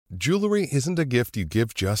Jewelry isn't a gift you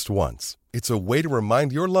give just once. It's a way to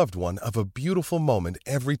remind your loved one of a beautiful moment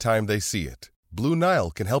every time they see it. Blue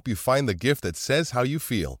Nile can help you find the gift that says how you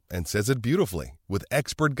feel and says it beautifully, with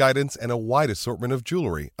expert guidance and a wide assortment of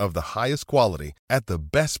jewelry of the highest quality at the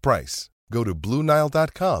best price. Go to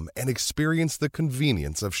BlueNile.com and experience the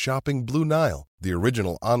convenience of shopping Blue Nile, the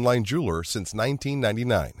original online jeweler since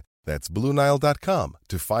 1999. That's BlueNile.com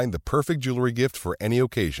to find the perfect jewelry gift for any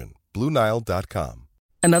occasion. BlueNile.com.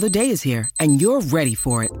 Another day is here, and you're ready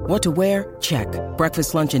for it. What to wear? Check.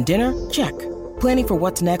 Breakfast, lunch, and dinner? Check. Planning for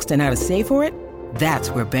what's next and how to save for it?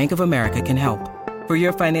 That's where Bank of America can help. For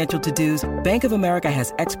your financial to-dos, Bank of America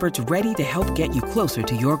has experts ready to help get you closer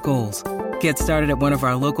to your goals. Get started at one of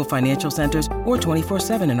our local financial centers or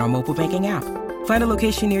 24/7 in our mobile banking app. Find a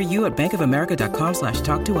location near you at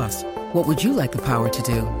bankofamerica.com/talktous. What would you like the power to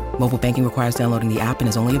do? Mobile banking requires downloading the app and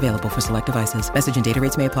is only available for select devices. Message and data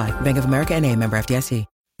rates may apply. Bank of America N.A., member FDIC.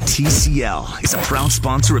 TCL is a proud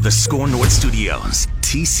sponsor of the Score North Studios.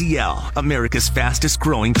 TCL, America's fastest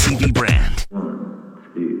growing TV brand. 1,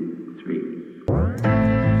 2,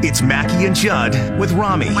 3. It's Mackie and Judd with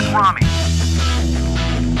Rami.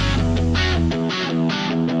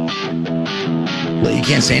 You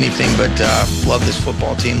can't say anything but love this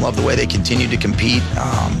football team, love the way they continue to compete.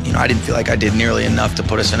 I didn't feel like I did nearly enough to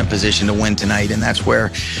put us in a position to win tonight, and that's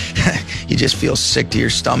where you just feel sick to your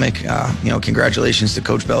stomach. Congratulations to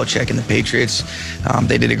Coach Belichick and the Patriots.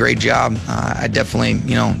 They did a great job. I definitely,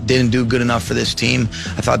 didn't do good enough for this team.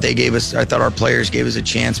 I thought our players gave us a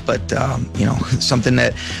chance, but, something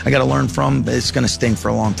that I got to learn from, it's going to sting for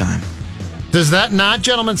a long time. Does that not,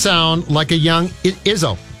 gentlemen, sound like a young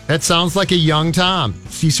Izzo? That sounds like a young Tom.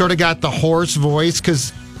 He sort of got the hoarse voice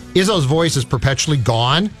because Izzo's voice is perpetually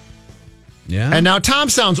gone. Yeah. And now Tom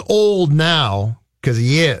sounds old now because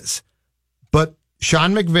he is. But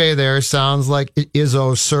Sean McVay there sounds like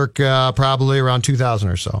Izzo circa probably around 2000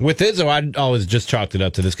 or so. With Izzo, I'd always just chalked it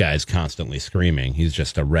up to this guy's constantly screaming. He's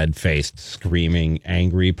just a red-faced, screaming,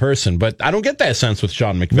 angry person. But I don't get that sense with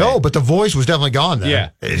Sean McVay. No, but the voice was definitely gone there. Yeah.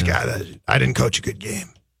 This guy, I didn't coach a good game.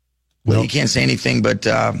 You can't say anything but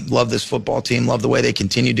love this football team, love the way they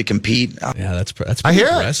continue to compete. Yeah, that's pretty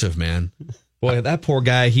impressive, man. Boy, that poor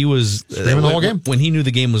guy, he was screaming the whole game. When he knew the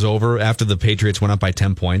game was over after the Patriots went up by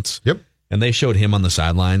 10 points. Yep. And they showed him on the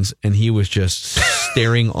sidelines, and he was just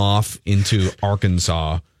staring off into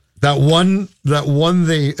Arkansas. That one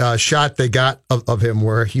shot they got of him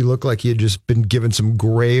where he looked like he had just been given some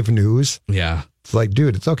grave news. Yeah. It's like,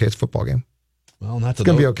 dude, it's okay. It's a football game. Well, not to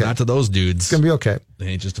those dudes. It's going to be okay. It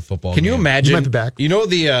ain't just a football Can game. you imagine? You might be back. You know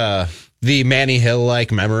the Manny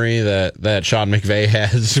Hill-like memory that Sean McVay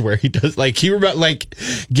has where he does,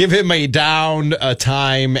 give him a down, a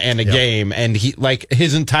time, and a game. And he,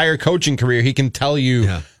 his entire coaching career, he can tell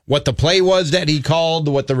you what the play was that he called,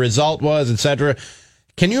 what the result was, etc.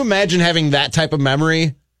 Can you imagine having that type of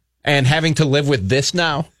memory and having to live with this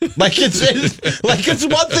now? It's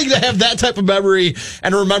one thing to have that type of memory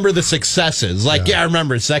and remember the successes. I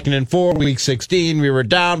remember 2nd and 4, week 16, we were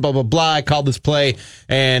down, blah, blah, blah. I called this play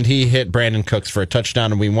and he hit Brandon Cooks for a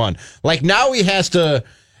touchdown and we won. Now he has to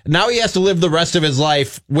live the rest of his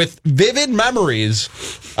life with vivid memories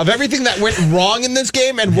of everything that went wrong in this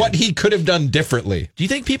game and what he could have done differently. Do you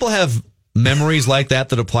think people have memories like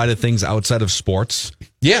that apply to things outside of sports?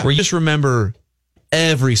 Yeah. Where you just remember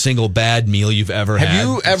every single bad meal you've ever had. Have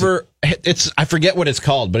you ever, I forget what it's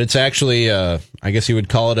called, but it's actually, I guess you would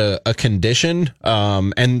call it a condition.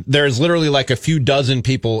 And there's literally a few dozen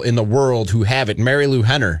people in the world who have it. Mary Lou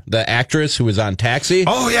Henner, the actress who was on Taxi.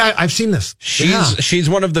 Oh, yeah, I've seen this. She's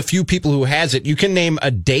one of the few people who has it. You can name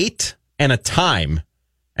a date and a time,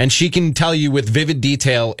 and she can tell you with vivid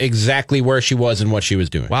detail exactly where she was and what she was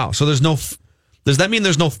doing. Wow. So does that mean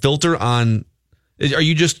there's no filter on... Are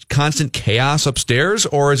you just constant chaos upstairs,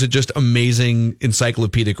 or is it just amazing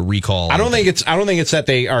encyclopedic recall? I don't think it's that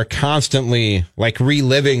they are constantly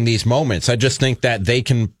reliving these moments. I just think that they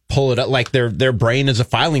can pull it up, their brain is a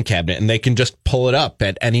filing cabinet, and they can just pull it up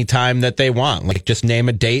at any time that they want. Just name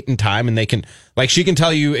a date and time, and they can she can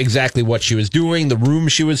tell you exactly what she was doing, the room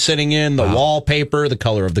she was sitting in, the wallpaper, the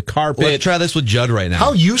color of the carpet. Let's try this with Judd right now.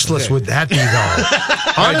 How useless would that be, though?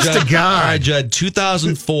 Honest to God. All right, Judd,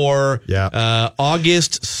 2004,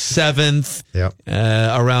 August 7th,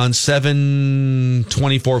 around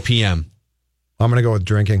 7:24 p.m. I'm going to go with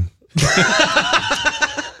drinking.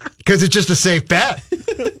 Because it's just a safe bet.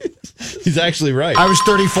 He's actually right. I was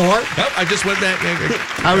 34. Yep, I just went back.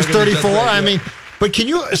 I was 34. I mean, but can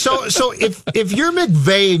you? So if you're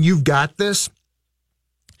McVay and you've got this,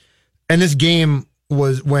 and this game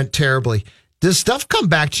went terribly, does stuff come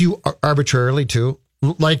back to you arbitrarily too?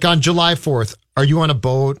 Like on July 4th, are you on a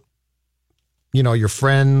boat, your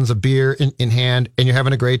friends, a beer in hand, and you're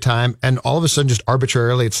having a great time, and all of a sudden, just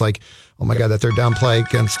arbitrarily, it's like, oh my God, that third down play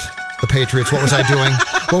against the Patriots. What was I doing?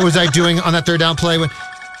 What was I doing on that third down play?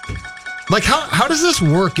 Like, how does this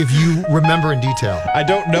work if you remember in detail? I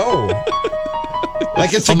don't know.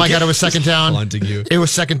 Like, it's oh my God, it was second down. Haunting you. It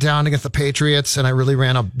was second down against the Patriots, and I really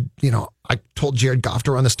ran up. I told Jared Goff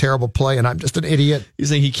to run this terrible play, and I'm just an idiot. You're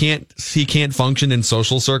saying he can't function in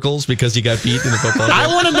social circles because he got beat in the football game? I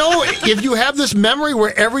want to know if you have this memory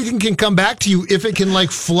where everything can come back to you, if it can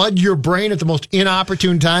flood your brain at the most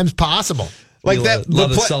inopportune times possible. Like that,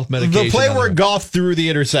 the play where Goff threw the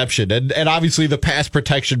interception, and obviously the pass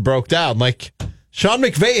protection broke down. Like, Sean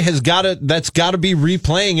McVay that's got to be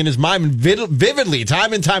replaying in his mind vividly,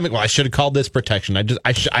 time and time. Well, I should have called this protection. I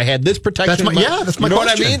had this protection. That's my you know question. What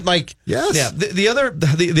I mean? Like, yes. Yeah.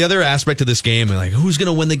 The other aspect of this game, like, who's going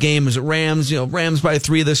to win the game? Is it Rams? Rams by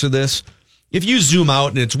 3, this or this. If you zoom out,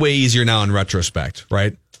 and it's way easier now in retrospect,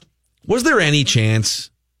 right? Was there any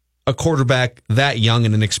chance a quarterback that young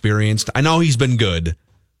and inexperienced, I know he's been good,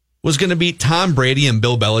 was going to beat Tom Brady and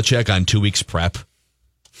Bill Belichick on 2 weeks prep?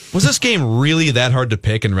 Was this game really that hard to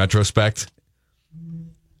pick in retrospect?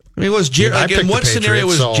 I mean, in what scenario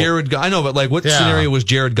was Jared Goff? I know, but what scenario was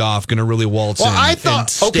Jared Goff going to really waltz in and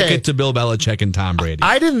stick it to Bill Belichick and Tom Brady?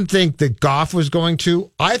 I didn't think that Goff was going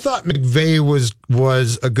to. I thought McVay was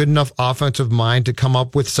a good enough offensive mind to come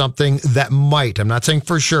up with something that might, I'm not saying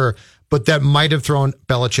for sure, but that might have thrown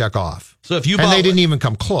Belichick off. So if you and they didn't even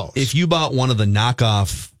come close. If you bought one of the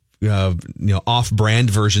knockoff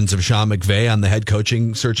off-brand versions of Sean McVay on the head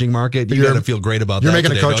coaching searching market, you got to feel great about that. You're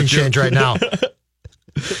making a coaching change right now.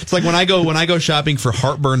 It's like when I go shopping for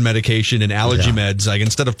heartburn medication and allergy meds, like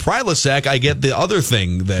instead of Prilosec, I get the other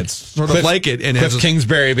thing that's sort of like it. And Cliff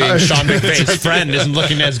Kingsbury being Sean McVay's friend isn't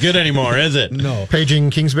looking as good ananymore, is it? No. Paging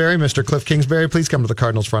Kingsbury, Mr. Cliff Kingsbury, please come to the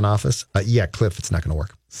Cardinals front office. Cliff, it's not going to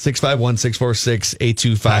work.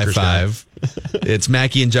 651-646-8255. It's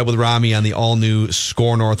Mackie and Jeb with Rami on the all-new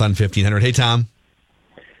Score North on 1500. Hey, Tom.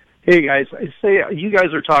 Hey, guys. You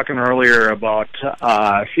guys were talking earlier about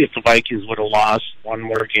if the Vikings would have lost one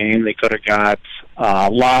more game, they could have got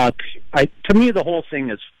luck. To me, the whole thing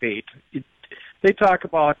is fate. They talk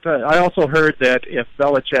about, I also heard that if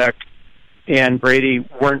Belichick and Brady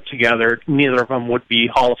weren't together, neither of them would be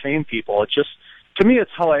Hall of Fame people. It's just, to me,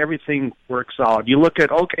 it's how everything works out. You look at,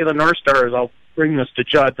 the North Stars, I'll bring this to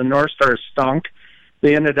Judd. The North Stars stunk.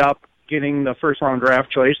 They ended up getting the first-round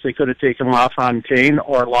draft choice. They could have taken LaFontaine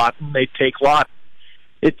or Lawton. They take Lawton.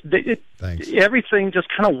 Everything just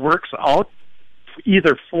kind of works out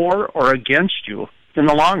either for or against you in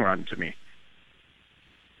the long run, to me.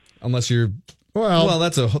 Unless you're... Well,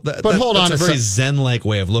 that's a very Zen-like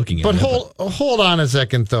way of looking at it. But hold on a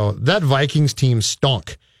second, though. That Vikings team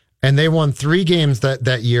stunk. And they won 3 games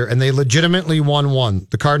that year, and they legitimately won one.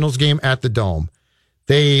 The Cardinals game at the Dome.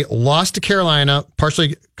 They lost to Carolina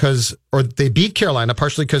partially they beat Carolina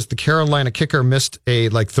partially because the Carolina kicker missed a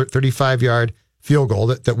 35-yard field goal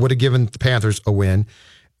that would have given the Panthers a win.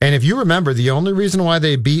 And if you remember, the only reason why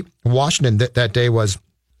they beat Washington that day was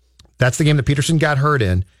that's the game that Peterson got hurt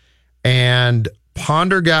in, and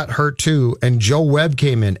Ponder got hurt too, and Joe Webb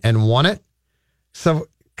came in and won it. So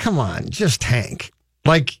come on, just tank.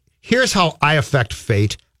 Here's how I affect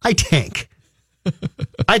fate. I tank.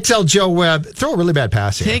 I tell Joe Webb, throw a really bad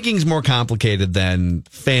pass here. Tanking's more complicated than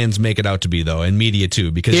fans make it out to be, though, and media too,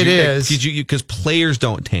 because because players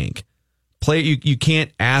don't tank. You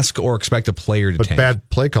can't ask or expect a player to tank. But bad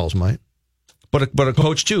play calls might. But a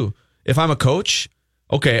coach too. If I'm a coach,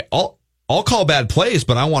 okay, I'll call bad plays,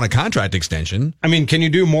 but I want a contract extension. I mean, can you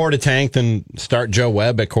do more to tank than start Joe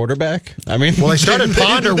Webb at quarterback? I mean, well, they started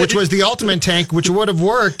Ponder, which was the ultimate tank, which would have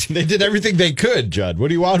worked. They did everything they could, Judd. What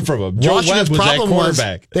do you want from them? Joe Washington's Webb was at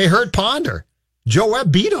quarterback. They hurt Ponder. Joe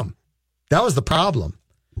Webb beat him. That was the problem.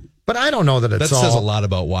 But I don't know that it's that says a lot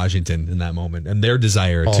about Washington in that moment and their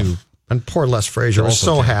desire to. And poor Les Frazier was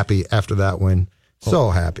so happy after that win.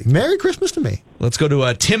 So happy. Merry Christmas to me. Let's go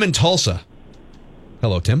to Tim in Tulsa.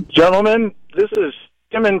 Hello, Tim. Gentlemen, this is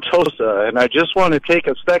Tim in Tulsa, and I just want to take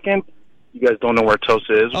a second. You guys don't know where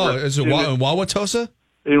Tulsa is. Oh, is it in Wauwatosa?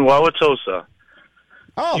 In Wauwatosa.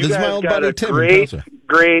 Oh, this is my old buddy Tim.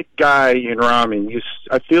 Great guy in Rami.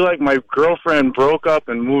 I feel like my girlfriend broke up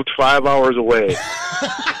and moved 5 hours away.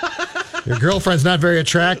 Your girlfriend's not very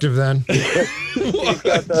attractive, then.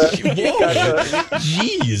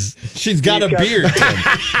 Jeez. She's got a beard.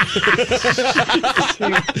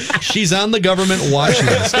 She's on the government watch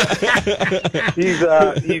list. He's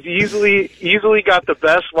easily got the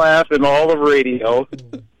best laugh in all of radio.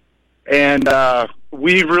 And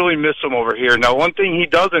we really miss him over here. Now, one thing he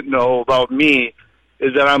doesn't know about me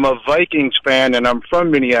is that I'm a Vikings fan and I'm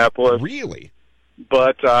from Minneapolis. Really?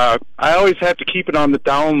 But I always have to keep it on the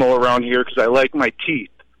down low around here because I like my teeth.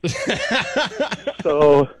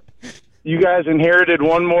 So you guys inherited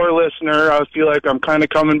one more listener. I feel like I'm kind of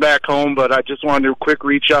coming back home, but I just wanted to quick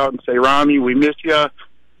reach out and say, Rami, we miss you,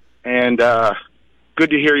 and good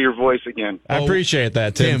to hear your voice again. I appreciate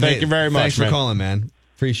that, Tim. Thank you very much. Thanks for calling, man.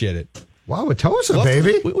 Appreciate it. Wow, Watosa,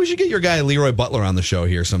 baby. We should get your guy Leroy Butler on the show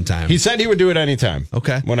here sometime. He said he would do it anytime.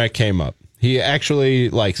 Okay. When I came up. He actually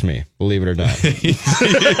likes me, believe it or not.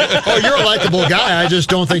 Oh, you're a likable guy. I just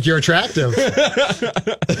don't think you're attractive.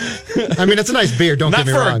 I mean, it's a nice beard, don't get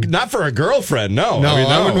me wrong. Not for a girlfriend, no. No, I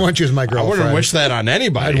mean, I wouldn't want you as my girlfriend. I wouldn't wish that on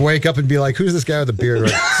anybody. I'd wake up and be like, who's this guy with a beard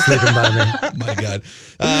sleeping by me? My God.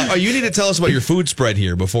 You need to tell us about your food spread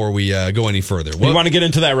here before we go any further. You want to get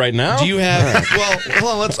into that right now? Do you have... Well,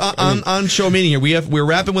 hold on. Let's on show meeting here. We're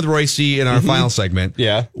wrapping with Royce in our final segment.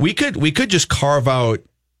 Yeah. We could just carve out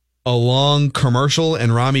a long commercial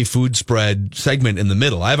and Rami food spread segment in the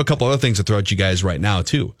middle. I have a couple other things to throw at you guys right now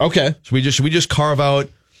too. Okay. So should we just carve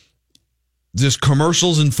out just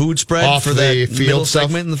commercials and food spread off for the that middle stuff?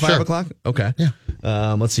 segment in the 5 o'clock? Okay.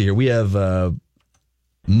 Yeah. Let's see here. We have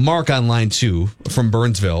Mark on line 2 from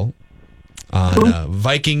Burnsville on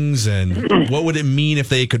Vikings and what would it mean if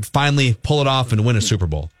they could finally pull it off and win a Super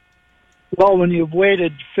Bowl? Well, when you've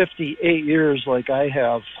waited 58 years like I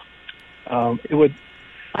have,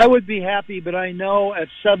 I would be happy, but I know at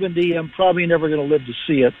 70 I'm probably never going to live to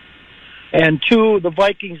see it. And 2, the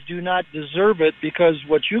Vikings do not deserve it because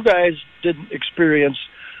what you guys didn't experience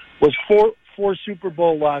was four Super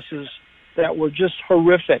Bowl losses that were just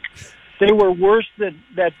horrific. They were worse than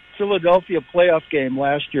that Philadelphia playoff game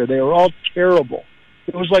last year. They were all terrible.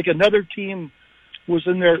 It was like another team was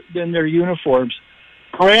in their uniforms.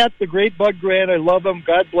 Grant, the great Bud Grant, I love him.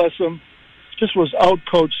 God bless him. Just was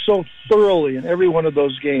outcoached so thoroughly in every one of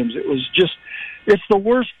those games. It's the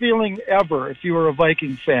worst feeling ever if you were a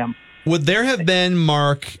Viking fan. Would there have been,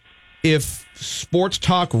 Mark, if sports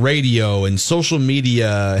talk radio and social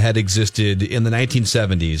media had existed in the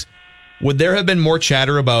 1970s, would there have been more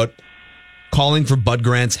chatter about calling for Bud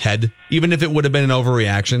Grant's head, even if it would have been an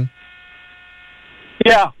overreaction?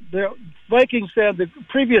 Yeah, the Vikings fan, the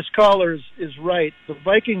previous caller is right. The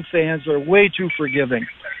Viking fans are way too forgiving.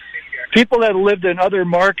 People that lived in other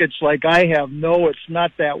markets like I have know it's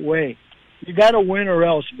not that way. You got to win or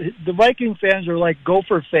else. The Viking fans are like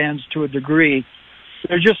Gopher fans to a degree.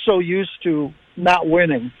 They're just so used to not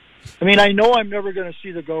winning. I mean, I know I'm never going to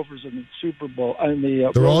see the Gophers in the Super Bowl.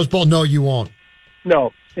 The Rose Bowl? No, you won't.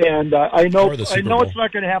 No, and I know it's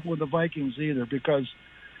not going to happen with the Vikings either because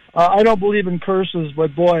I don't believe in curses.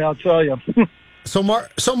 But boy, I'll tell you. So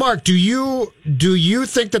Mark, do you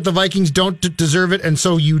think that the Vikings don't deserve it, and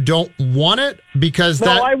so you don't want it because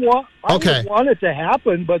I would want it to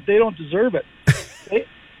happen, but they don't deserve it.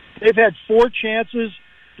 They've had 4 chances.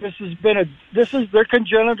 They're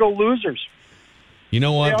congenital losers. You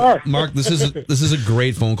know what, Mark? This is a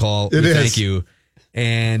great phone call. Thank you.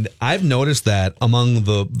 And I've noticed that among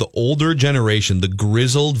the older generation, the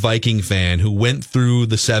grizzled Viking fan who went through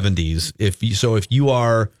the 70s.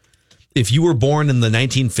 If you were born in the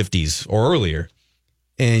 1950s or earlier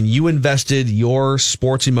and you invested your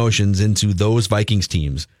sports emotions into those Vikings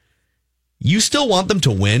teams, you still want them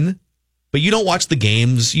to win, but you don't watch the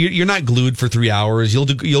games. You're not glued for 3 hours.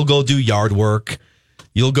 You'll go do yard work.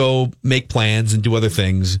 You'll go make plans and do other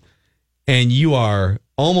things. And you are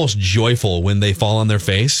almost joyful when they fall on their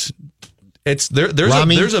face.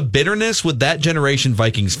 There's a bitterness with that generation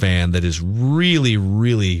Vikings fan that is really,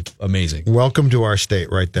 really amazing. Welcome to our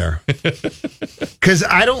state right there. Because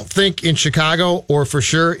I don't think in Chicago or for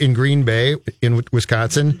sure in Green Bay, in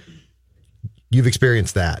Wisconsin, you've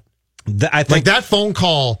experienced that. I think that phone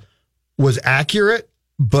call was accurate,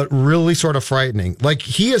 but really sort of frightening. Like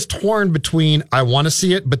he is torn between, I want to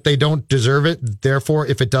see it, but they don't deserve it. Therefore,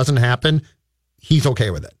 if it doesn't happen, he's okay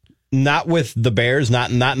with it. Not with the Bears,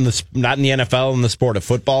 not in the NFL and the sport of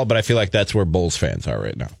football, but I feel like that's where Bulls fans are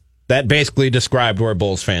right now. That basically described where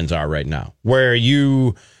Bulls fans are right now, where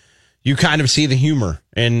you kind of see the humor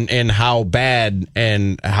in how bad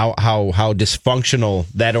and how dysfunctional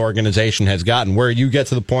that organization has gotten, where you get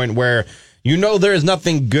to the point where you know there is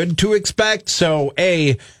nothing good to expect. So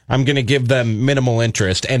A, I'm going to give them minimal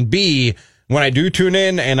interest, and B, when I do tune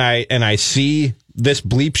in and I see this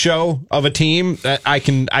bleep show of a team, I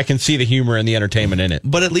can see the humor and the entertainment in it.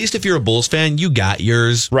 But at least if you're a Bulls fan, you got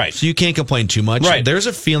yours. Right. So you can't complain too much. Right. There's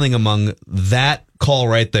a feeling among that call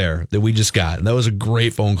right there that we just got. And that was a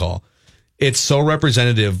great phone call. it's so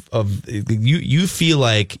representative of you. You feel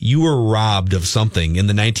like you were robbed of something in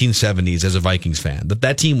the 1970s as a Vikings fan.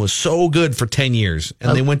 That team was so good for 10 years,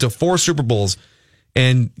 and they went to 4 Super Bowls,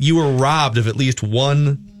 and you were robbed of at least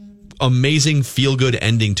one amazing feel-good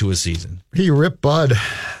ending to a season. He ripped Bud.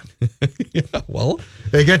 Yeah, well,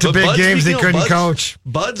 they get to big Bud, games they couldn't coach.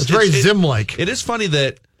 Bud's it's very Zim-like. It is funny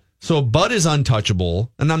that Bud is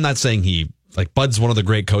untouchable, and I'm not saying Bud's one of the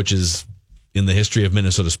great coaches in the history of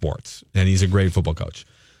Minnesota sports, and he's a great football coach.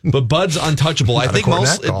 But Bud's untouchable. I think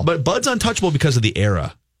but Bud's untouchable because of the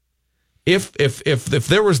era. If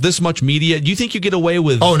there was this much media, do you think you get away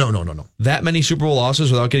with? Oh no. That many Super Bowl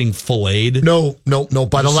losses without getting filleted? No.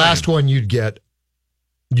 By the last one, you'd get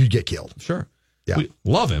killed. Sure. Yeah. We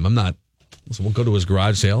love him. I'm not. So we'll go to his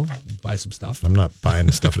garage sale, buy some stuff. I'm not buying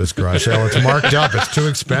the stuff at his garage sale. It's marked up. It's too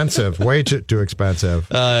expensive. Way too expensive.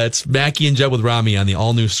 It's Mackie and Judd with Rami on the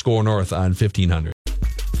all-new Score North on 1500.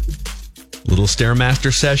 Little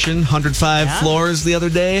Stairmaster session, 105 floors the other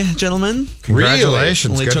day, gentlemen.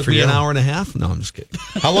 Congratulations. Only Good took for me you. an hour and a half. No, I'm just kidding.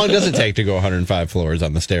 How long does it take to go 105 floors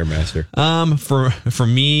on the Stairmaster? For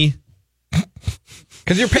me,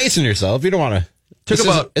 because you're pacing yourself. You don't want to.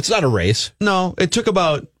 It's not a race. No, it took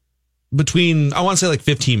about between, I want to say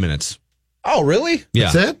 15 minutes. Oh, really?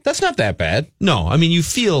 Yeah. That's it? That's not that bad. No, I mean, you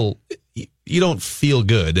don't feel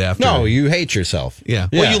good after. No, you hate yourself. Yeah.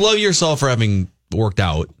 Well, you love yourself for having worked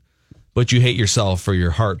out, but you hate yourself for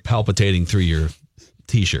your heart palpitating through your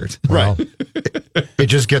T-shirt. Well, it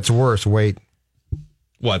just gets worse. Wait.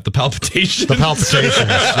 What, the palpitations? The palpitations,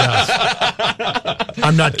 yes.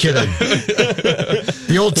 I'm not kidding.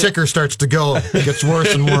 The old ticker starts to go. It gets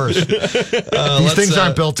worse and worse. These things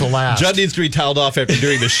aren't built to last. Judd needs to be toweled off after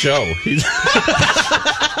doing the show.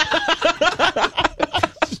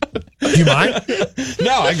 Do you mind?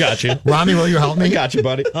 No, I got you. Rami, will you help me? I got you,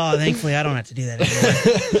 buddy. Oh, thankfully, I don't have to do that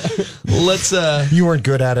anymore. You weren't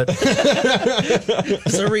good at it.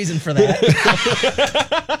 There's a reason for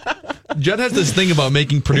that. Judd has this thing about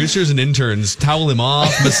making producers and interns towel him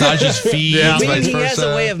off, massage his feet, vice He versa. has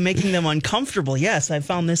a way of making them uncomfortable. Yes, I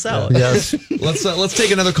found this out. Yes. Let's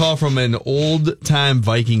take another call from an old-time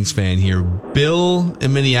Vikings fan here, Bill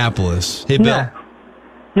in Minneapolis. Hey, Bill.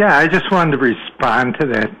 Yeah, I just wanted to respond to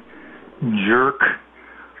that jerk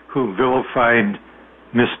who vilified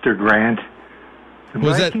Mr. Grant. The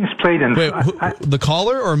Vikings played in... Wait, the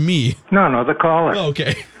caller or me? No, the caller. Oh,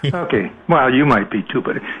 okay. Okay. Well, you might be too,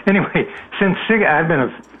 but anyway, I've been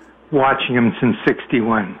watching him since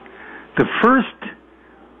 '61. The first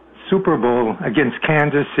Super Bowl against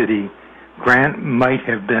Kansas City, Grant might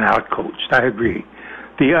have been outcoached. I agree.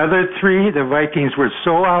 The other 3, the Vikings were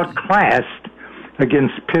so outclassed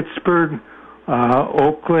against Pittsburgh,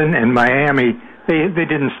 Oakland, and Miami, they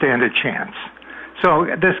didn't stand a chance. So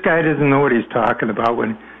this guy doesn't know what he's talking about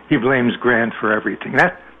when he blames Grant for everything.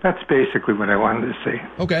 That's basically what I wanted to say.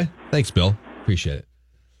 Okay. Thanks, Bill. Appreciate it.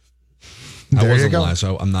 There I you wasn't go. live,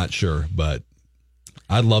 so I'm not sure, but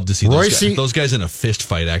I'd love to see those guys in a fist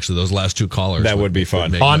fight, actually, those last 2 callers. That would be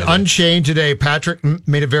fun. On Unchained today, Patrick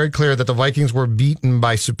made it very clear that the Vikings were beaten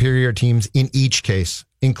by superior teams in each case,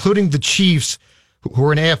 including the Chiefs, who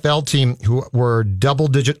were an AFL team who were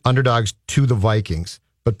double-digit underdogs to the Vikings.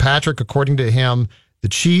 But Patrick, according to him, the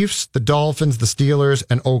Chiefs, the Dolphins, the Steelers,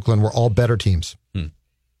 and Oakland were all better teams.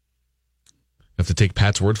 Have to take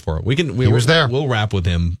Pat's word for it. He was there. We'll wrap with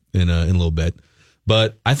him in a little bit.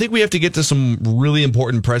 But I think we have to get to some really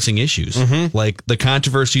important pressing issues, like the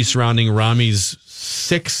controversy surrounding Rami's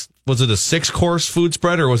 6-course food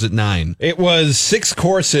spread, or was it 9? It was 6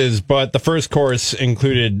 courses, but the first course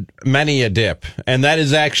included many a dip. And that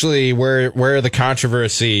is actually where the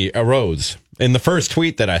controversy arose. In the first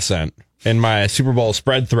tweet that I sent in my Super Bowl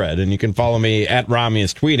spread thread, and you can follow me at Rami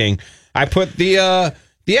is tweeting, I put the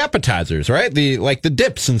appetizers, right? The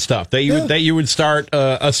dips and stuff that you would start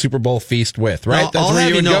a Super Bowl feast with, right? Now, I'll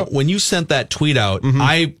have you know, when you sent that tweet out,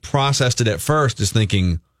 I processed it at first as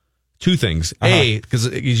thinking 2 things. A, because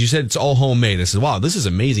as you said, it's all homemade. I said, wow, this is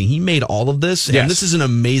amazing. He made all of this, and this is an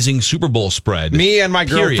amazing Super Bowl spread. Me and my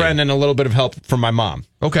girlfriend and a little bit of help from my mom.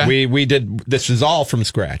 Okay. We did, this is all from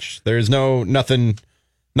scratch. There's nothing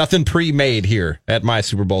pre-made here at my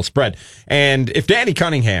Super Bowl spread. And if Danny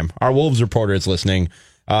Cunningham, our Wolves reporter, is listening,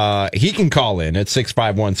 he can call in at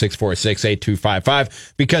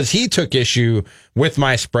 651-646-8255 because he took issue with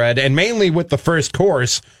my spread, and mainly with the first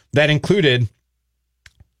course that included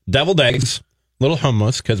deviled eggs, little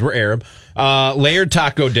hummus because we're Arab, layered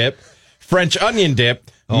taco dip, French onion dip,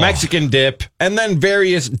 Mexican dip, and then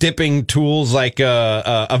various dipping tools like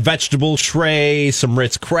a vegetable tray, some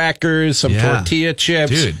Ritz crackers, some tortilla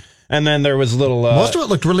chips. Dude. And then there was a little. Most of it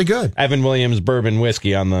looked really good. Evan Williams bourbon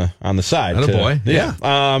whiskey on the side. Attaboy. Yeah.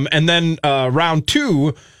 And then round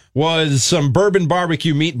 2 was some bourbon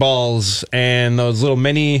barbecue meatballs and those little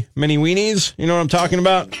mini weenies. You know what I'm talking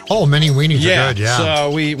about? Oh, mini weenies are good. Yeah.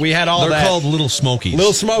 So we had all They're that. called Little Smokies.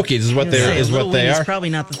 Little Smokies is what they are. It's probably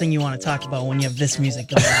not the thing you want to talk about when you have this music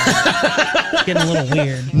going on. It's getting a little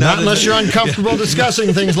weird. Not unless you're uncomfortable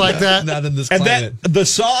discussing things like that. Not in this And climate. the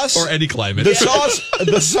sauce Or any climate. The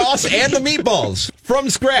sauce and the meatballs from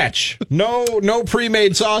scratch. No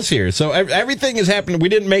pre-made sauce here. So everything is happening. We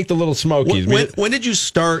didn't make the Little Smokies. When did you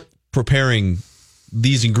start preparing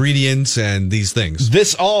these ingredients and these things?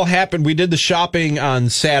 This all happened. We did the shopping on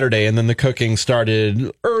Saturday, and then the cooking started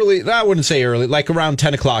early. I wouldn't say early, like around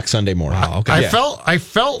 10 o'clock Sunday morning. Wow, okay. I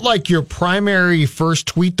felt like your primary first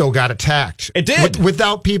tweet, though, got attacked. It did.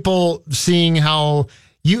 Without people seeing how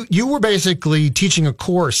you were basically teaching a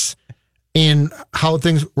course in how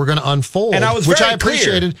things were going to unfold, and I was which very I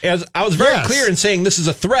appreciated. I was very clear in saying this is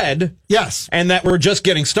a thread. Yes. And that we're just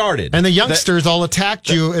getting started. And the youngsters all attacked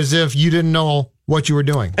you as if you didn't know what you were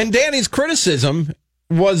doing. And Danny's criticism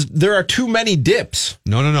was there are too many dips.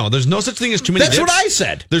 No. There's no such thing as too many dips. That's what I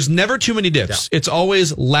said. There's never too many dips. Yeah. It's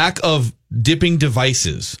always lack of dipping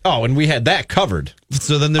devices. Oh, and we had that covered.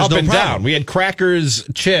 So then there's up no and problem. down. We had crackers,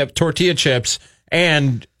 tortilla chips,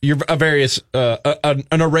 and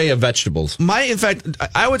an array of vegetables. In fact,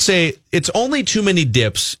 I would say it's only too many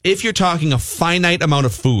dips if you're talking a finite amount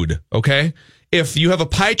of food, okay? If you have a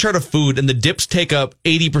pie chart of food and the dips take up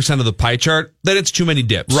 80% of the pie chart, then it's too many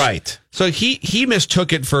dips. Right. So he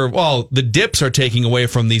mistook it for, well, the dips are taking away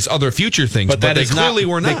from these other future things, but they clearly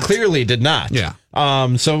were not. They clearly did not. Yeah.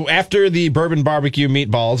 So after the bourbon barbecue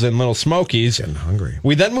meatballs and Little Smokies, getting hungry.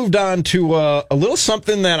 We then moved on to a little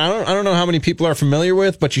something that I don't know how many people are familiar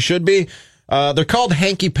with, but you should be. They're called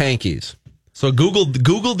hanky pankies. So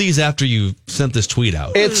Google these after you sent this tweet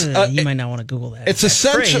out. You might not want to Google that. It's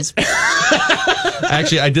essential.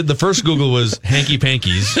 Actually, I did. The first Google was hanky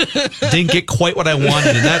pankies. Didn't get quite what I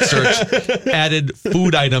wanted in that search. Added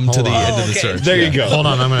food item to the end of the search. There you go. Hold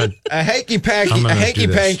on, a hanky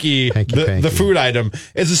panky. The food item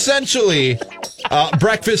is essentially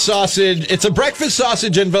breakfast sausage. It's a breakfast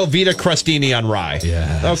sausage and Velveeta crostini on rye.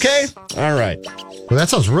 Yeah. Okay. All right. Well, that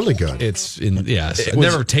sounds really good. I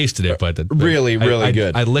never tasted it, but really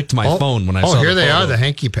good. I licked my phone when I saw. Oh, here the they photo. are, the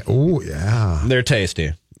hanky. Oh, yeah, they're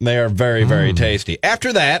tasty. They are very, very tasty.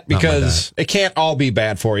 After that, because it can't all be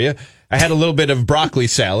bad for you, I had a little bit of broccoli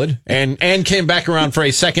salad and came back around for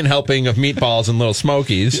a second helping of meatballs and Little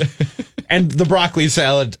Smokies. And the broccoli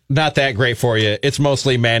salad, not that great for you. It's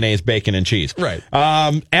mostly mayonnaise, bacon, and cheese. Right.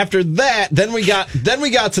 After that, then we got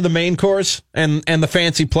to the main course and the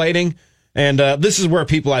fancy plating. And this is where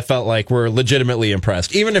people I felt like were legitimately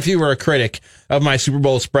impressed. Even if you were a critic of my Super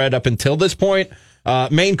Bowl spread up until this point,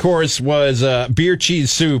 main course was beer cheese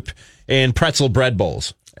soup and pretzel bread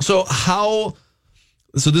bowls. So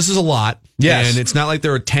this is a lot. Yes. And it's not like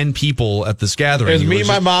there were 10 people at this gathering. It was me,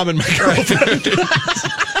 my mom, and my girlfriend.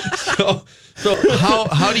 So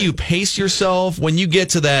how do you pace yourself when you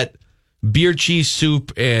get to that beer cheese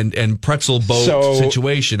soup and pretzel boat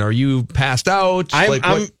situation? Are you passed out?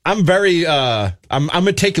 I'm very I'm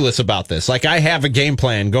meticulous about this. Like, I have a game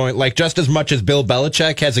plan going, like, just as much as Bill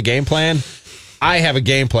Belichick has a game plan, I have a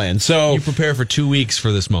game plan. So you prepare for 2 weeks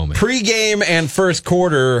for this moment. Pre-game and first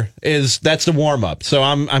quarter that's the warm up. So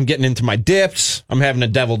I'm getting into my dips. I'm having a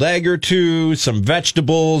deviled egg or two, some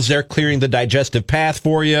vegetables. They're clearing the digestive path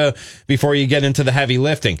for you before you get into the heavy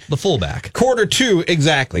lifting. The fullback. Quarter two,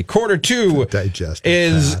 exactly. Quarter two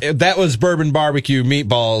that was bourbon barbecue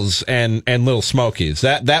meatballs and Little Smokies.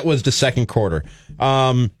 That was the second quarter.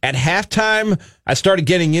 At halftime, I started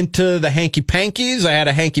getting into the hanky pankies. I had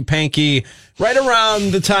a hanky panky right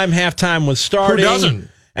around the time halftime was starting. Who doesn't?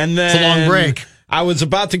 And then it's a long break. I was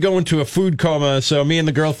about to go into a food coma, so me and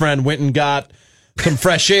the girlfriend went and got some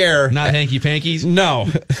fresh air. Not hanky pankies? No.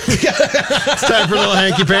 It's time for a little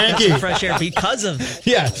hanky panky. Some fresh air because of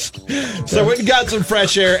Yes. So we got some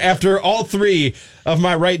fresh air after all three of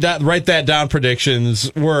my write that down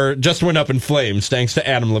predictions went up in flames thanks to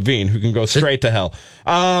Adam Levine, who can go straight to hell.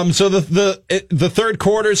 So the third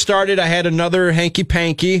quarter started. I had another hanky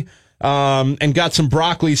panky and got some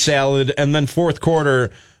broccoli salad, and then fourth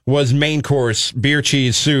quarter was main course beer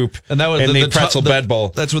cheese soup and that was the pretzel bed bowl.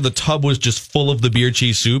 That's where the tub was just full of the beer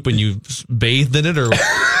cheese soup and you bathed in it, or all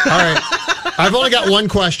right. I've only got one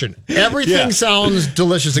question. Everything sounds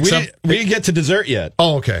delicious except we didn't get to dessert yet.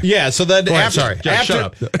 Oh, okay. Yeah, so then Sorry. After, Shut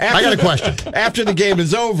up. I got a question. After the game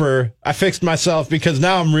is over, I fixed myself because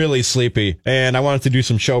now I'm really sleepy and I wanted to do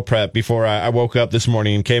some show prep before I woke up this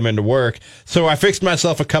morning and came into work. So I fixed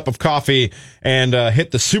myself a cup of coffee and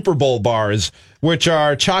hit the Super Bowl bars, which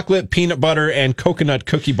are chocolate, peanut butter, and coconut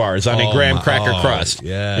cookie bars on a graham cracker crust.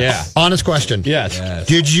 Yeah. Honest question. Yes.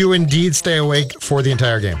 Did you indeed stay awake for the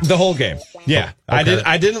entire game? The whole game. Yeah. Oh, okay.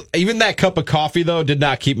 I didn't even that cup of coffee though did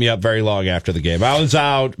not keep me up very long after the game. I was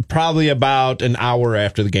out probably about an hour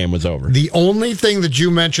after the game was over. The only thing that you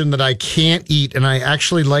mentioned that I can't eat, and I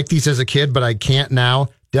actually liked these as a kid, but I can't now,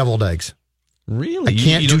 deviled eggs. Really? I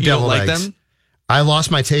can't do deviled like eggs. them? I lost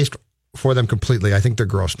my taste for them completely. I think they're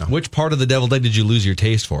gross now. Which part of the deviled egg did you lose your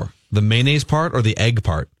taste for? The mayonnaise part or the egg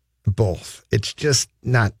part? Both. It's just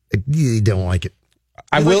not, you don't like it.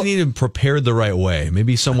 I will need them prepared the right way.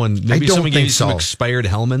 Maybe someone gave you some expired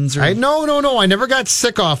Hellmann's. Or... No. I never got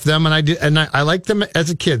sick off them, and I liked them as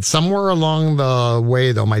a kid. Somewhere along the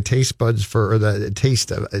way, though, my taste buds for the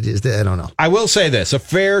taste of it, I don't know. I will say this: a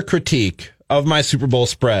fair critique of my Super Bowl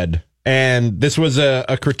spread. And this was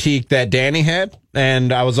a critique that Danny had.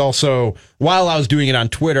 And I was also, while I was doing it on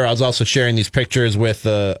Twitter, I was also sharing these pictures with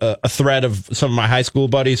a thread of some of my high school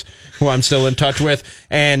buddies who I'm still in touch with.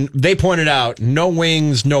 And they pointed out no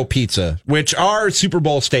wings, no pizza, which are Super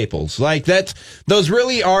Bowl staples. Like those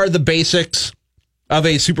really are the basics of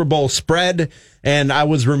a Super Bowl spread. And I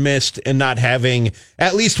was remiss in not having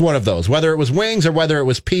at least one of those, whether it was wings or whether it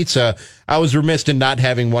was pizza. I was remiss in not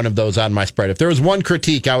having one of those on my spread. If there was one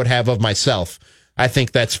critique I would have of myself, I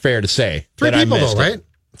think that's fair to say. 3 people, though, right?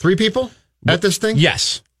 3 people at this thing?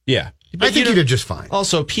 Yes. Yeah. I think you did just fine.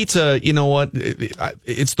 Also, pizza, you know what?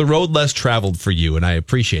 It's the road less traveled for you, and I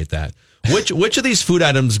appreciate that. Which of these food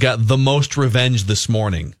items got the most revenge this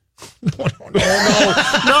morning? No,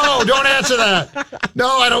 don't answer that. No,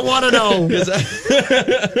 I don't want to know. He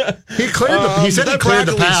said he cleared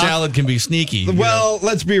the path. Salad can be sneaky. Well,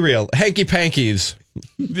 let's be real. Hanky Pankies.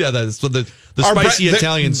 Yeah, that's the spicy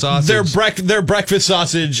Italian sausage. Their breakfast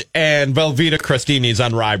sausage and Velveeta crostinis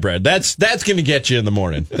on rye bread. That's going to get you in the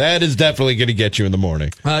morning. That is definitely going to get you in the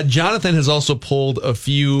morning. Jonathan has also pulled a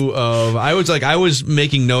few of. I was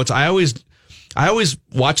making notes. I always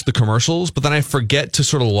watch the commercials, but then I forget to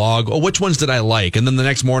sort of log, which ones did I like? And then the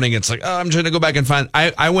next morning, it's like, I'm trying to go back and find.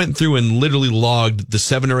 I went through and literally logged the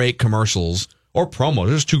 7 or 8 commercials or promos.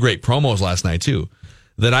 There's 2 great promos last night, too,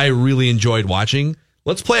 that I really enjoyed watching.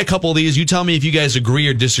 Let's play a couple of these. You tell me if you guys agree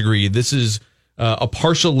or disagree. This is a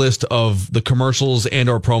partial list of the commercials and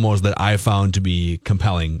or promos that I found to be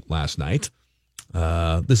compelling last night.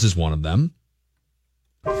 This is one of them.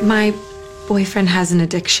 My boyfriend has an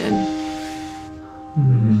addiction.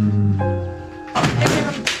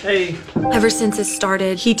 Hey. Ever since it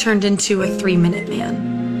started, he turned into a 3-minute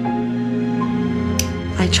man.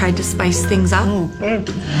 I tried to spice things up,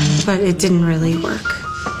 but it didn't really work.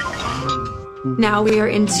 Now we are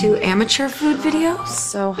into amateur food videos.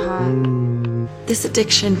 So hot. This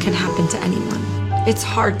addiction can happen to anyone. It's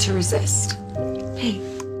hard to resist. Hey.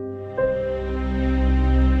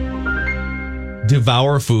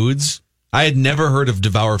 Devour Foods. I had never heard of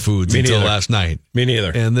Devour Foods until last night. Me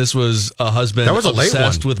neither. And this was a husband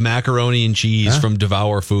obsessed with macaroni and cheese from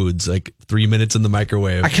Devour Foods, like 3 minutes in the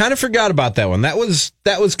microwave. I kind of forgot about that one. That was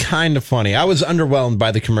kind of funny. I was underwhelmed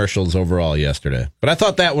by the commercials overall yesterday, but I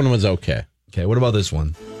thought that one was okay. Okay, what about this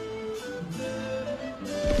one?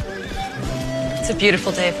 It's a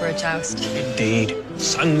beautiful day for a joust. Indeed.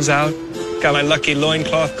 Sun's out. Got my lucky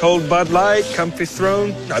loincloth cold Bud Light, comfy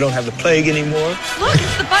throne. I don't have the plague anymore. Look,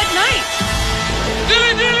 it's the Bud Knight.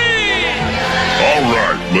 Dilly dilly! All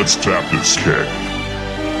right, let's tap this keg.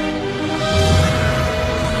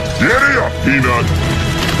 Giddy up, Peanut!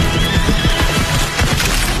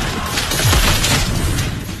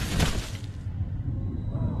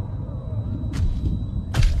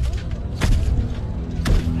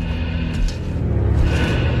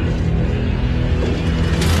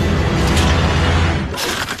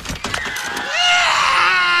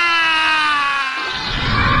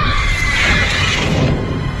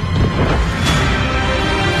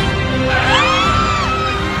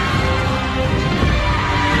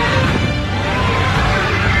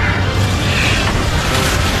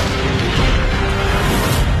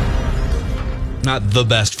 Not the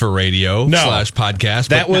best for radio / podcast.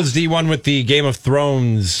 That was the one with the Game of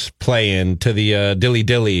Thrones play-in to the Dilly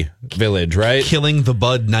Dilly village, right? Killing the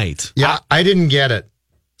Bud Knight. Yeah, I didn't get it.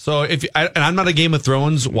 So and I'm not a Game of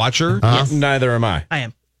Thrones watcher. Yes. Neither am I. I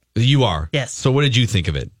am. You are? Yes. So what did you think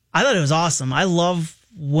of it? I thought it was awesome. I love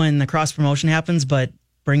when the cross promotion happens, but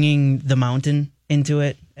bringing the mountain into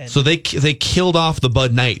it. And So they killed off the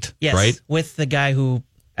Bud Knight, yes, right? with the guy who,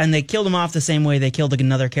 and they killed him off the same way they killed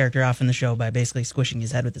another character off in the show by basically squishing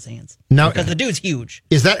his head with his hands. Now, because the dude's huge.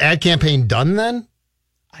 Is that ad campaign done then?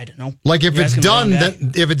 I don't know. Like if You're it's asking the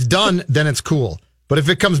done, wrong guy. then it's cool. But if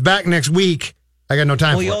it comes back next week, I got no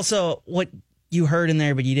time Well, for you it. also, what you heard in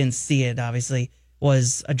there, but you didn't see it, obviously,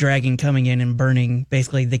 was a dragon coming in and burning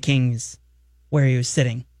basically the king's where he was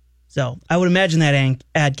sitting. So I would imagine that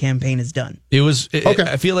ad campaign is done. It was.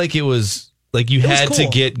 I feel like it was like you had to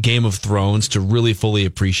cool. get Game of Thrones to really fully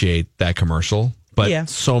appreciate that commercial. But Yeah.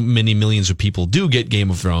 so many millions of people do get Game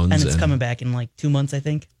of Thrones. And it's coming back in like 2 months, I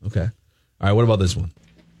think. Okay. All right. What about this one?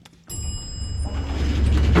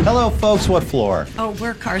 Hello, folks. What floor? Oh,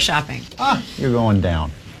 we're car shopping. You're going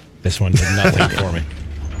down. This one did nothing for me.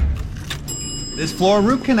 This floor,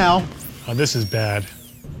 root canal. Oh, this is bad.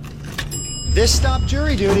 This stop,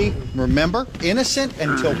 jury duty. Remember, innocent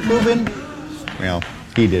until proven. Well,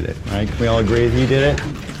 he did it, right? Can we all agree that he did it?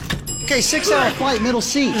 Okay, 6-hour flight, middle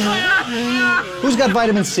seat. Who's got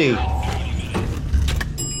vitamin C?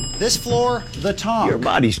 This floor, the Tom. Your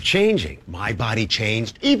body's changing. My body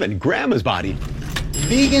changed. Even Grandma's body.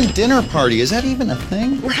 Vegan dinner party. Is that even a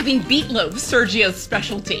thing? We're having meatloaf, Sergio's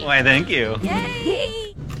specialty. Why, thank you.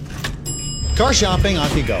 Yay! Car shopping,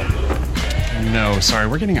 off you go. No, sorry,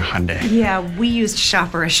 we're getting a Hyundai. Yeah, we used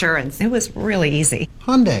Shopper Assurance. It was really easy.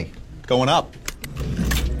 Hyundai, going up.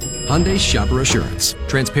 Hyundai Shopper Assurance.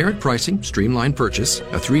 Transparent pricing, streamlined purchase,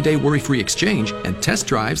 a 3-day worry-free exchange, and test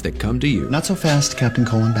drives that come to you. Not so fast, Captain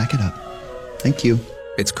Colin. Back it up. Thank you.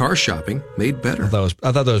 It's car shopping made better. I thought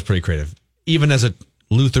that was pretty creative. Even as a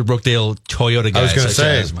Luther Brookdale Toyota guy. I was going to such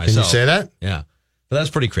say, as can you myself. say that? Yeah. But that's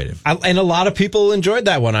pretty creative. And a lot of people enjoyed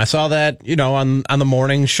that one. I saw that, on the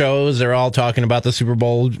morning shows. They're all talking about the Super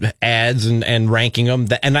Bowl ads and ranking them.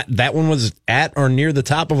 And that one was at or near the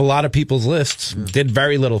top of a lot of people's lists. Did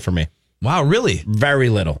very little for me. Wow, really? Very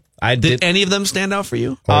little. Did any of them stand out for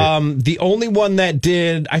you? The only one that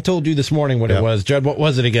did, I told you this morning what it was. Judd, what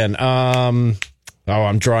was it again? I'm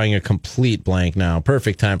drawing a complete blank now.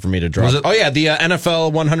 Perfect time for me to draw. The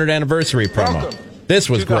NFL 100 anniversary promo. Welcome This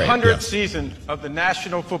was to the great. 100th season of the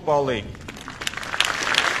National Football League.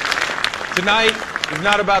 Tonight is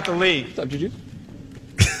not about the league. What's up, Juju?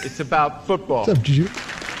 It's about football. What's up, Juju?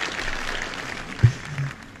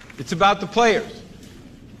 It's about the players,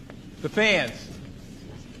 the fans,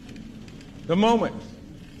 the moments,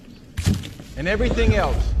 and everything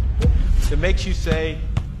else that makes you say,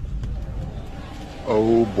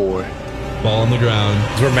 oh boy. Ball on the ground.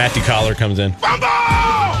 That's where Matthew Collar comes in.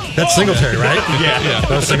 That's Singletary, right? Yeah. That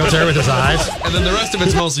was Singletary with his eyes. And then the rest of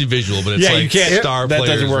it's mostly visual, but it's Yeah, like you can't- star that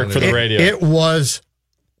players. doesn't work for the radio. It was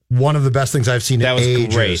one of the best things I've seen That in was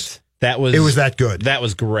ages. great. It was that good. That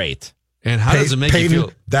was great. And how does it make Peyton, you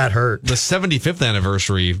feel? That hurt. The 75th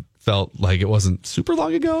anniversary felt like it wasn't super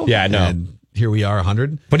long ago. Yeah, I know. And here we are,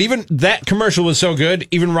 100. But even that commercial was so good,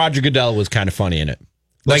 even Roger Goodell was kind of funny in it.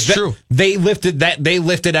 That's true. They lifted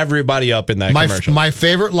everybody up in that commercial. My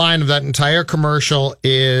favorite line of that entire commercial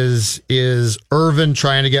is Irvin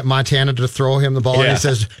trying to get Montana to throw him the ball, and he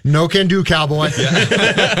says, "No can do, cowboy."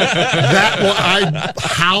 That one, I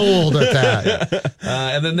howled at that.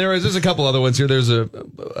 And then there's a couple other ones here. There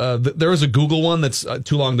was a Google one that's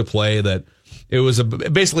too long to play. That it was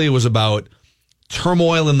about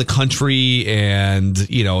turmoil in the country and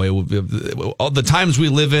the times we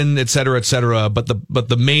live in, et cetera, et cetera. But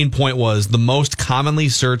the main point was the most commonly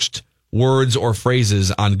searched words or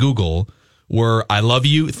phrases on Google were "I love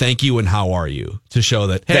you," "thank you," and "how are you," to show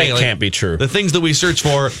that that can't be true. The things that we search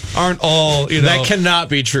for aren't all that cannot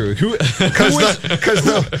be true. Because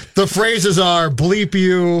the phrases are bleep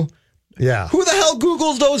you. Yeah. Who the hell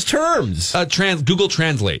Googles those terms? Google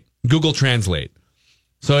Translate. Google Translate.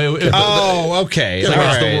 So okay. All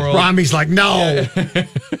right. The world. Rami's like, no.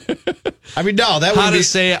 I mean, no. That how would to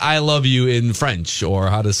say "I love you" in French, or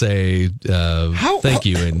how to say "thank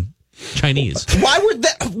you" in Chinese. Why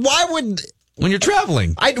would when you're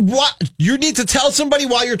traveling? You need to tell somebody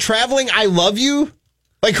while you're traveling, "I love you"?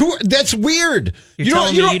 Like who? That's weird. You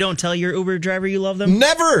don't tell your Uber driver you love them?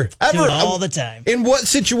 Never, ever, do it all the time. In what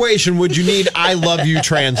situation would you need "I love you"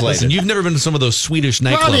 translated? Listen, you've never been to some of those Swedish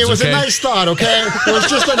nightclubs. Ronnie, it was okay? a nice thought, okay? It was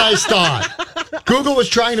just a nice thought. Google was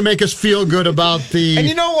trying to make us feel good about the and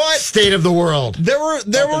you know what? State of the world. There were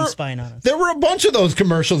a bunch of those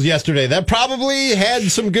commercials yesterday that probably had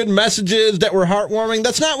some good messages that were heartwarming.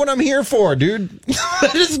 That's not what I'm here for, dude.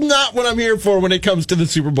 That is not what I'm here for when it comes to the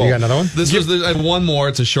Super Bowl. You got another one? I have one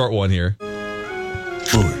more. It's a short one here.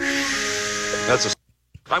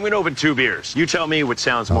 I'm going to open 2 beers. You tell me which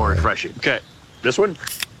sounds more refreshing. Okay. This one?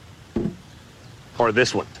 or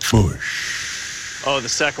this one? Bush. Oh, the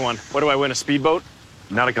second one. What do I win, a speedboat?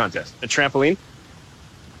 Not a contest. A trampoline?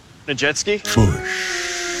 A jet ski? Bush.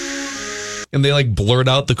 And they like blurred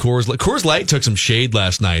out the Coors Light. Coors Light took some shade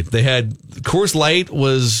last night. They had Coors Light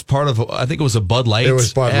was part of, I think it was a Bud Light. It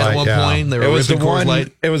was Bud Light at one point. They were ripping Coors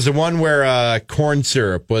Light. It was the one where corn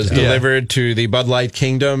syrup was delivered to the Bud Light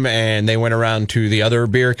Kingdom, and they went around to the other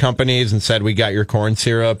beer companies and said, "We got your corn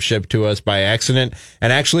syrup shipped to us by accident."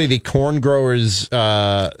 And actually, the Corn Growers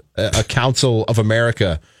Council of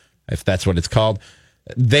America, if that's what it's called,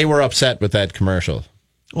 they were upset with that commercial.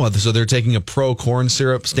 Well, so they're taking a pro corn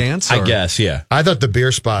syrup stance? I guess, yeah. I thought the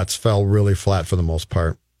beer spots fell really flat for the most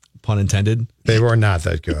part. Pun intended? They were not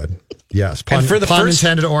that good. Yes. Pun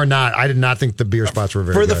intended or not, I did not think the beer spots were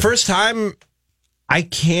very good. For the first time, I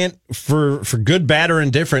can't, for good, bad, or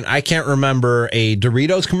indifferent, I can't remember a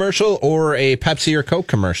Doritos commercial or a Pepsi or Coke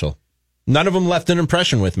commercial. None of them left an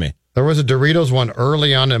impression with me. There was a Doritos one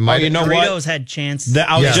early on. Doritos had Chance.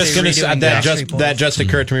 I was just going to say that just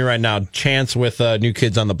occurred to me right now. Chance with New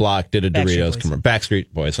Kids on the Block did a Doritos commercial.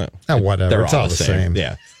 Backstreet Boys. Whatever. They're it's all the same.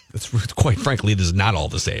 Yeah. It's quite frankly, it is not all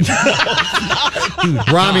the same.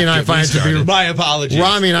 Rami and I find it to be. My apologies.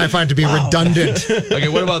 Rami and I find it to be redundant. Okay,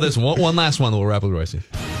 what about this one last one? We'll wrap with Royce.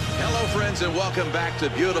 Hello, friends, and welcome back to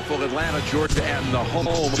beautiful Atlanta, Georgia, and the home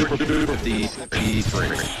of Super Duper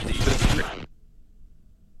D3.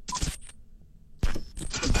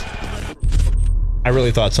 I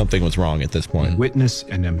really thought something was wrong at this point. Witness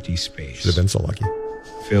an empty space. Should have been so lucky.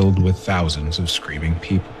 Filled with thousands of screaming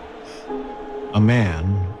people. A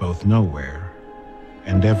man both nowhere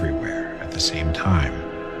and everywhere at the same time.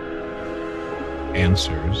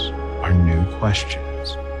 Answers are new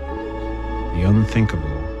questions. The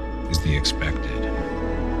unthinkable is the expected.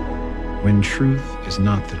 When truth is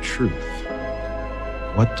not the truth,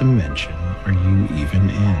 what dimension are you even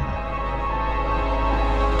in?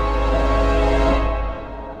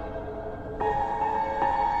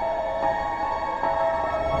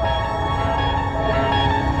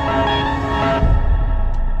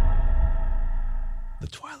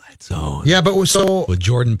 Yeah, but so with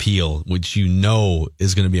Jordan Peele, which you know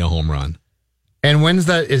is going to be a home run. And when's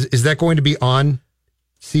that? Is that going to be on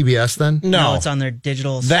CBS then? No, it's on their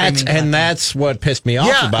digital. That's what pissed me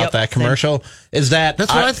off about that commercial. Is that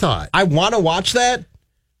that's what I thought. I want to watch that.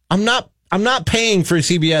 I'm not paying for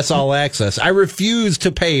CBS All Access. I refuse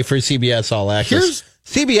to pay for CBS All Access.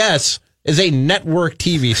 CBS is a network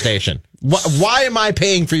TV station. Why am I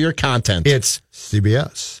paying for your content? It's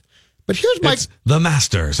CBS. But here's The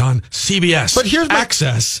Masters on CBS. But here's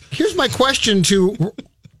Access. Here's my question to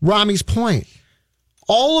Rami's point.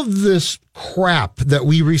 All of this crap that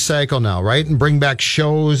we recycle now, right, and bring back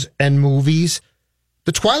shows and movies,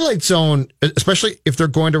 the Twilight Zone, especially if they're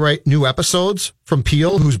going to write new episodes from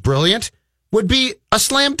Peele, who's brilliant, would be a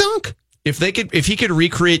slam dunk. If he could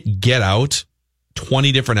recreate Get Out,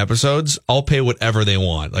 20 different episodes, I'll pay whatever they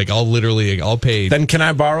want. Like I'll pay. Then can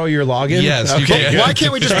I borrow your login? Yes. Okay. Why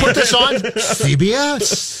can't we just put this on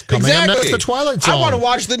CBS? That's the Twilight Zone. I want to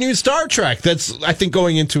watch the new Star Trek. That's I think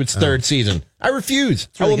going into its third season. I refuse.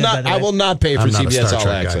 Really I will not pay for CBS All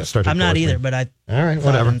Access. I'm not either, but all right,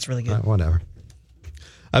 whatever. It's really good. Whatever.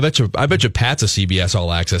 I bet you Pat's a CBS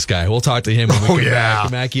All Access guy. We'll talk to him when we come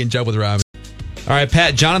back. Mackie and Jump with Robbie. All right,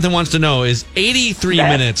 Pat, Jonathan wants to know, is 83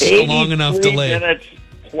 minutes a long enough delay? 83 minutes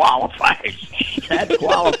qualifies. That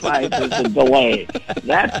qualifies as a delay.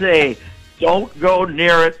 That's a don't go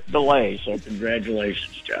near it delay. So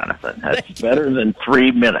congratulations, Jonathan. That's better than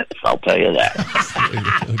 3 minutes, I'll tell you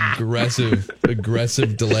that.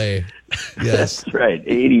 Aggressive delay. Yes. That's right,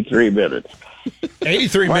 83 minutes.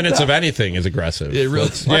 83 minutes of anything is aggressive. It really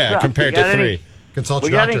compared to 3. Consult we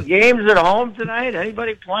your got doctor. any games at home tonight?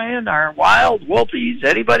 Anybody playing? Our Wild Wolfies?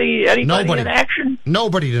 Anybody Nobody in action?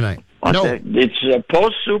 Nobody tonight. It's a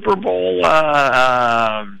post Super Bowl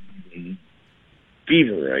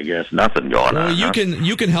fever, I guess. Nothing going on.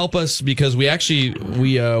 You can help us because we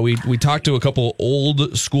talked to a couple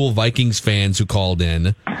old school Vikings fans who called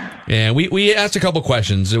in, and we asked a couple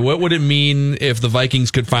questions. What would it mean if the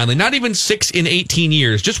Vikings could finally, not even 6 in 18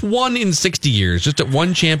 years, just 1 in 60 years, just at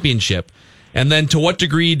one championship? And then to what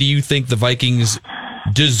degree do you think the Vikings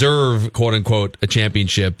deserve, quote unquote, a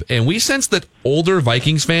championship? And we sense that older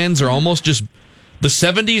Vikings fans are almost just, the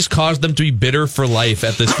 70s caused them to be bitter for life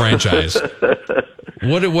at this franchise.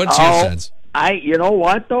 What's your sense? You know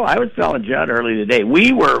what though? I was telling Judd earlier today,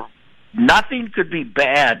 nothing could be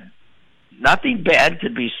bad. Nothing bad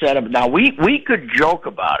could be said about. Now we could joke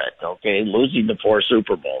about it, okay, losing the 4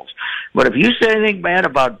 Super Bowls. But if you say anything bad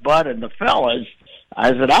about Bud and the fellas,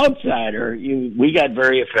 as an outsider, we got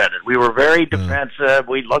very offended. We were very defensive.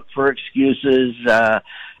 We looked for excuses.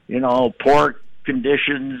 Poor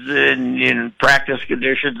conditions in practice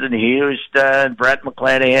conditions in Houston. Brett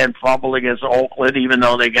McClanahan fumbled against Oakland, even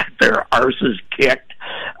though they got their arses kicked.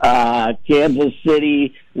 Kansas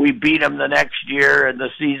City, we beat them the next year in the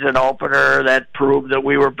season opener. That proved that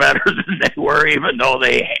we were better than they were, even though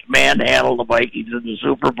they manhandled the Vikings in the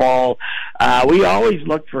Super Bowl. We always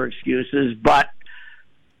look for excuses, but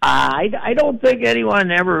I don't think anyone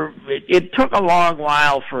ever. It took a long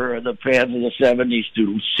while for the fans of the 70s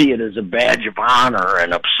to see it as a badge of honor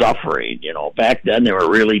and of suffering. Back then they were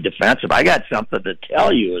really defensive. I got something to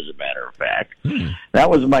tell you, as a matter of fact. That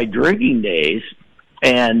was my drinking days.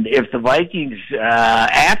 And if the Vikings,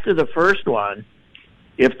 after the first one,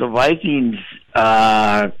 if the Vikings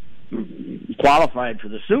qualified for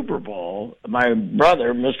the Super Bowl, my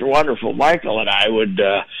brother, Mr. Wonderful Michael, and I would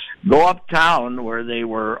go uptown where they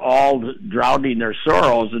were all drowning their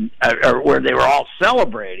sorrows, or where they were all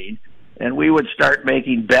celebrating, and we would start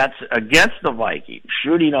making bets against the Vikings,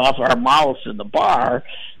 shooting off our mouths in the bar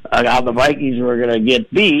how the Vikings were going to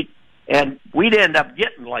get beat. And we'd end up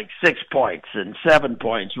getting like 6 points and 7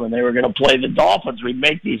 points when they were going to play the Dolphins. We'd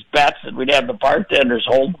make these bets, and we'd have the bartenders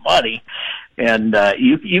hold the money. And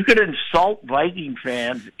you could insult Viking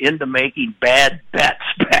fans into making bad bets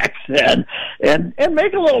back then and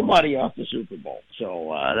make a little money off the Super Bowl.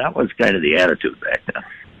 So that was kind of the attitude back then.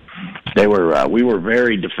 We were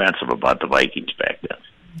very defensive about the Vikings back then.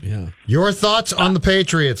 Yeah. Your thoughts on the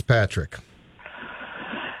Patriots, Patrick?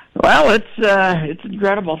 Well, it's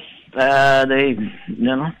incredible. They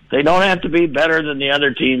don't have to be better than the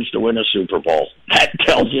other teams to win a Super Bowl. That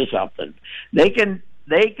tells you something. They can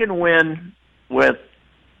win with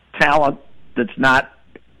talent that's not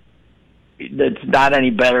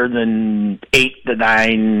any better than 8 to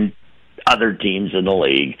 9 other teams in the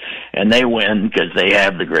league, and they win because they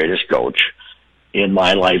have the greatest coach in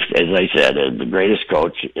my life. As I said, the greatest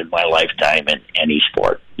coach in my lifetime in any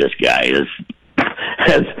sport. This guy is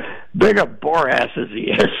as big a bore-ass as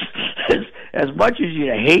he is. As much as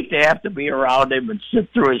you hate to have to be around him and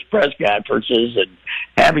sit through his press conferences and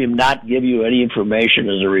have him not give you any information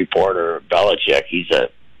as a reporter, Belichick, he's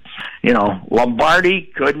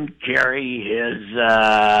Lombardi couldn't carry his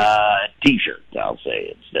T-shirt, I'll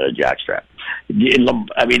say, instead of jockstrap.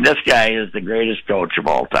 I mean, this guy is the greatest coach of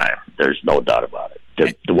all time. There's no doubt about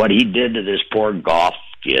it. What he did to this poor Goff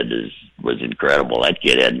kid was incredible. That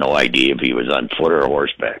kid had no idea if he was on foot or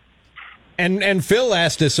horseback. And Phil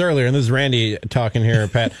asked us earlier, and this is Randy talking here,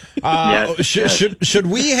 Pat. Should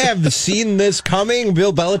we have seen this coming?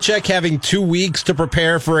 Bill Belichick having 2 weeks to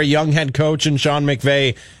prepare for a young head coach in Sean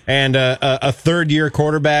McVay and a third-year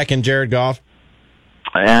quarterback in Jared Goff?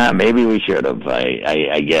 Yeah, maybe we should have,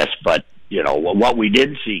 I guess. But, what we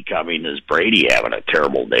did see coming is Brady having a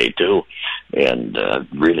terrible day, too, and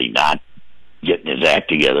really not getting his act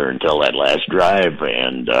together until that last drive.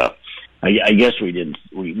 And I guess we didn't.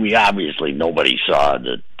 We obviously, nobody saw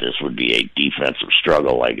that this would be a defensive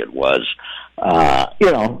struggle like it was.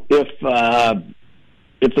 If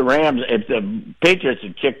the Patriots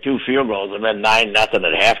had kicked 2 field goals and then 9-0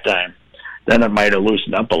 at halftime, then it might have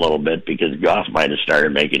loosened up a little bit because Goff might have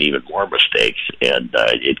started making even more mistakes, and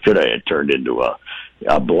it could have turned into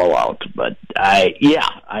a blowout. But I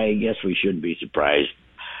guess we shouldn't be surprised.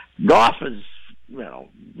 Goff is.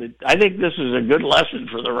 I think this is a good lesson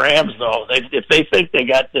for the Rams, though. If they think they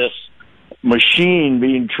got this machine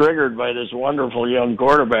being triggered by this wonderful young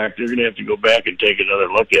quarterback, they're going to have to go back and take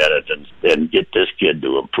another look at it and get this kid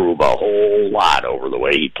to improve a whole lot over the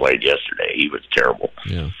way he played yesterday. He was terrible.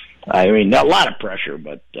 Yeah. I mean, a lot of pressure,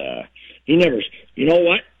 but he never. You know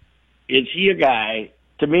what? Is he a guy?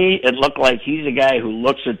 To me, it looked like he's a guy who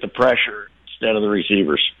looks at the pressure instead of the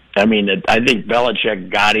receivers. I mean, I think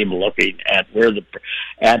Belichick got him looking at where the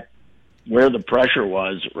pressure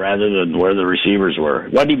was rather than where the receivers were.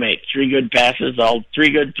 What did he make? 3 good passes, 3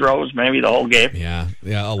 good throws, maybe the whole game. Yeah,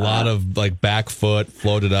 a lot of back foot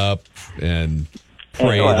floated up and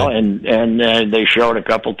prayed. And they showed a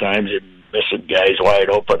couple times him missing guys wide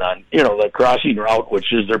open on the crossing route,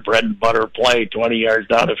 which is their bread and butter play, 20 yards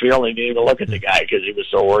down the field. He didn't even look at the guy because he was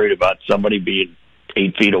so worried about somebody being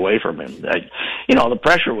 8 feet away from him. The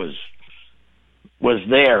pressure was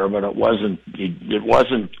there, but it wasn't.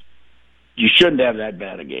 You shouldn't have that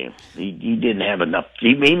bad a game. He didn't have enough.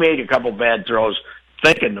 He made a couple bad throws,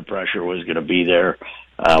 thinking the pressure was going to be there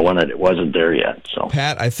when it wasn't there yet. So,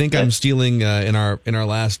 Pat, I think I'm stealing in our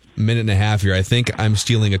last minute and a half here. I think I'm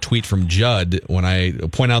stealing a tweet from Judd when I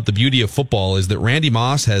point out the beauty of football is that Randy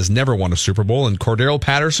Moss has never won a Super Bowl, and Cordero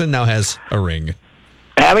Patterson now has a ring.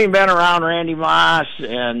 Having been around Randy Moss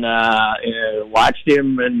and watched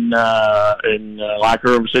him in locker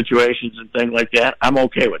room situations and things like that, I'm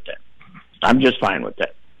okay with that. I'm just fine with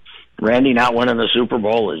that. Randy not winning the Super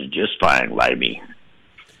Bowl is just fine by me.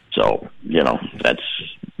 So, that's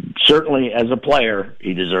certainly, as a player,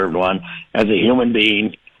 he deserved one. As a human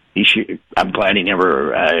being, I'm glad he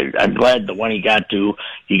never. I'm glad the one he got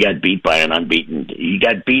beat by an unbeaten. He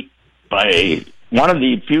got beat by one of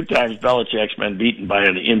the few times Belichick's been beaten by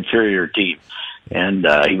an inferior team, and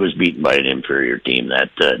he was beaten by an inferior team that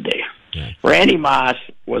day. Yeah. Randy Moss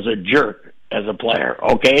was a jerk as a player.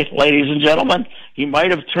 Okay, ladies and gentlemen, he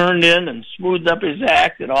might have turned in and smoothed up his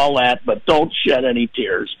act and all that, but don't shed any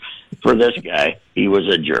tears for this guy. He was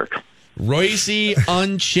a jerk. Royce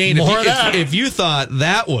Unchained. If you thought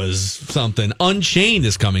that was something, Unchained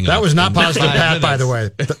is coming up. That was not Positive Pat, by the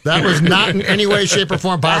way. That was not in any way, shape, or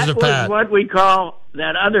form Positive Pat. That was what we call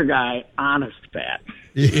that other guy, Honest Pat.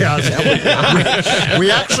 Yeah,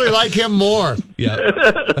 we actually like him more.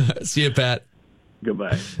 Yeah. See you, Pat.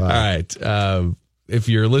 Goodbye. All right. If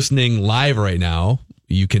you're listening live right now,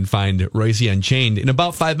 you can find Royce Unchained in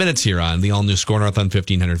about 5 minutes here on the all-new Score North on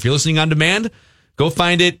 1500. If you're listening on demand, go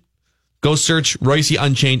find it. Go search Royce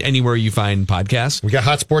Unchained anywhere you find podcasts. We got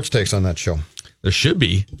hot sports takes on that show. There should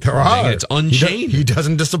be. There are. It's Unchained. He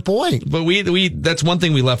doesn't disappoint. But we that's one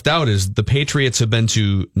thing we left out is the Patriots have been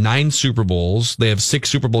to 9 Super Bowls. They have 6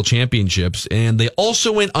 Super Bowl championships, and they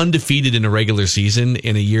also went undefeated in a regular season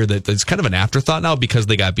in a year that's kind of an afterthought now because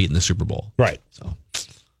they got beat in the Super Bowl. Right. So,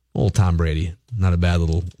 old Tom Brady, not a bad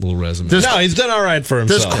little resume. No, he's done all right for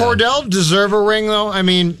himself. Does Cordell deserve a ring though? I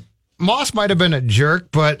mean, Moss might have been a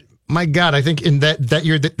jerk, but my God, I think in that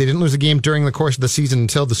year they didn't lose a game during the course of the season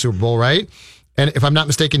until the Super Bowl, right? And if I'm not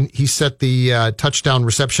mistaken, he set the touchdown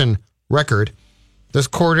reception record. Does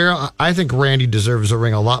Cordero? I think Randy deserves a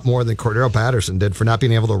ring a lot more than Cordero Patterson did for not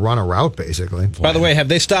being able to run a route, basically. By the way, have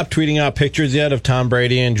they stopped tweeting out pictures yet of Tom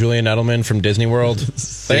Brady and Julian Edelman from Disney World?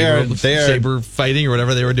 They are saber fighting or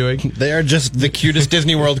whatever they were doing. They are just the cutest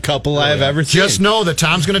Disney World couple I've ever seen. Just know that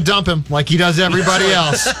Tom's going to dump him like he does everybody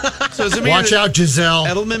else. So does it mean watch out, Giselle.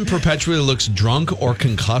 Edelman perpetually looks drunk or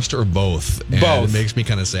concussed or both. And both. It makes me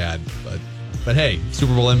kind of sad, but hey,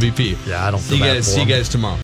 Super Bowl MVP. Yeah, I don't. See you guys tomorrow.